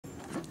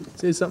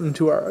Say something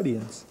to our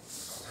audience.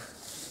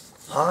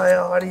 Hi,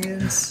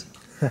 audience.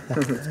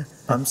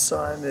 I'm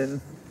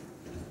Simon.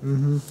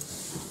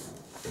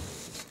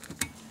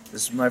 This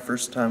is my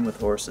first time with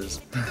horses.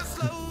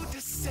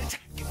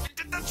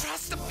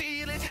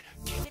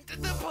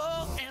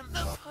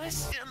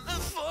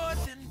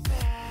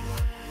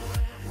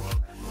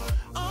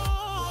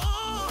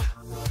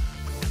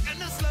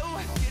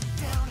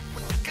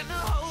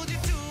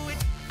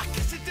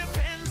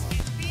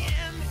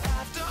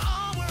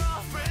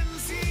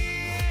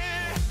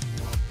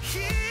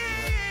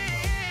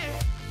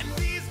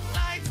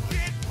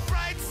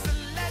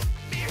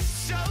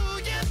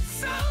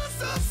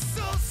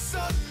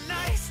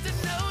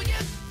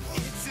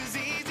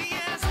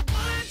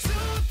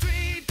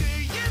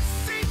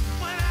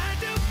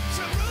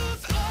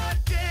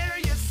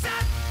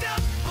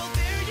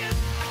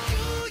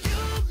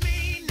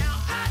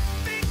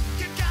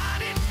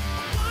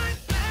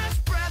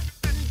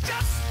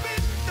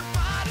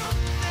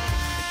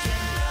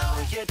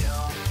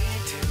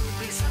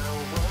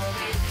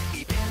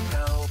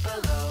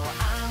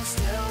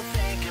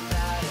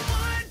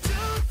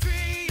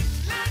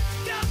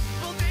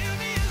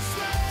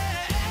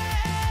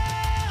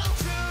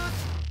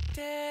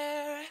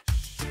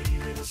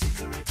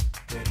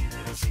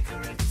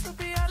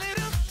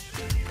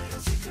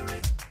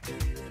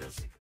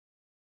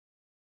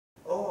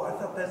 Oh, I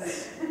thought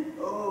that's...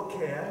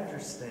 Okay, I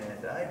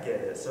understand. I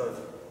get it. So,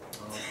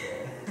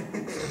 okay.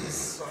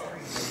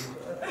 Sorry,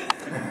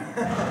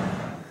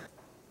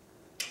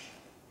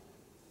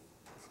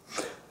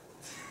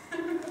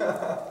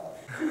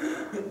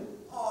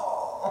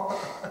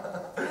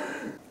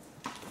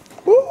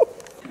 Woo!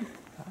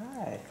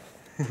 Hi.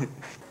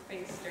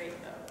 Face straight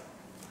though.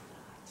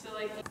 So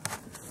like,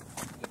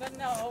 even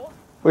no.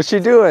 What's she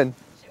doing?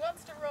 She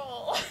wants to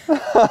roll.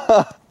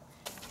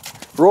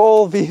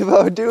 Roll,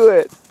 Vivo, do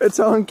it. It's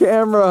on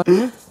camera.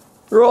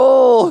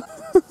 Roll.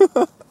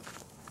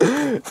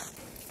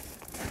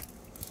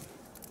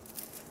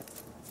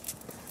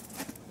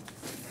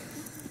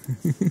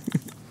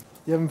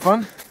 You having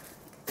fun?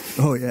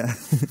 Oh, yeah.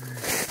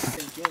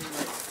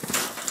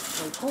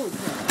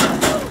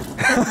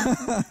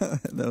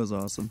 That was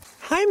awesome.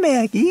 Hi,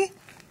 Maggie.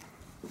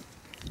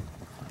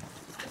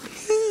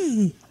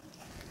 Hey.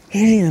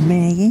 Hey,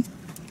 Maggie.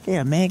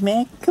 Yeah, Mag.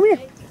 Come here.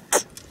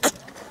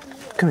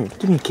 Come here.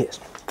 Give me a kiss.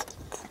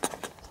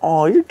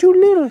 Oh, you're too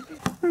little.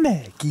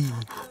 Maggie.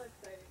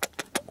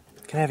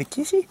 Can I have a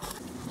kissy?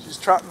 She's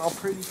trotting all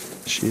pretty.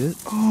 She is?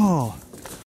 Oh.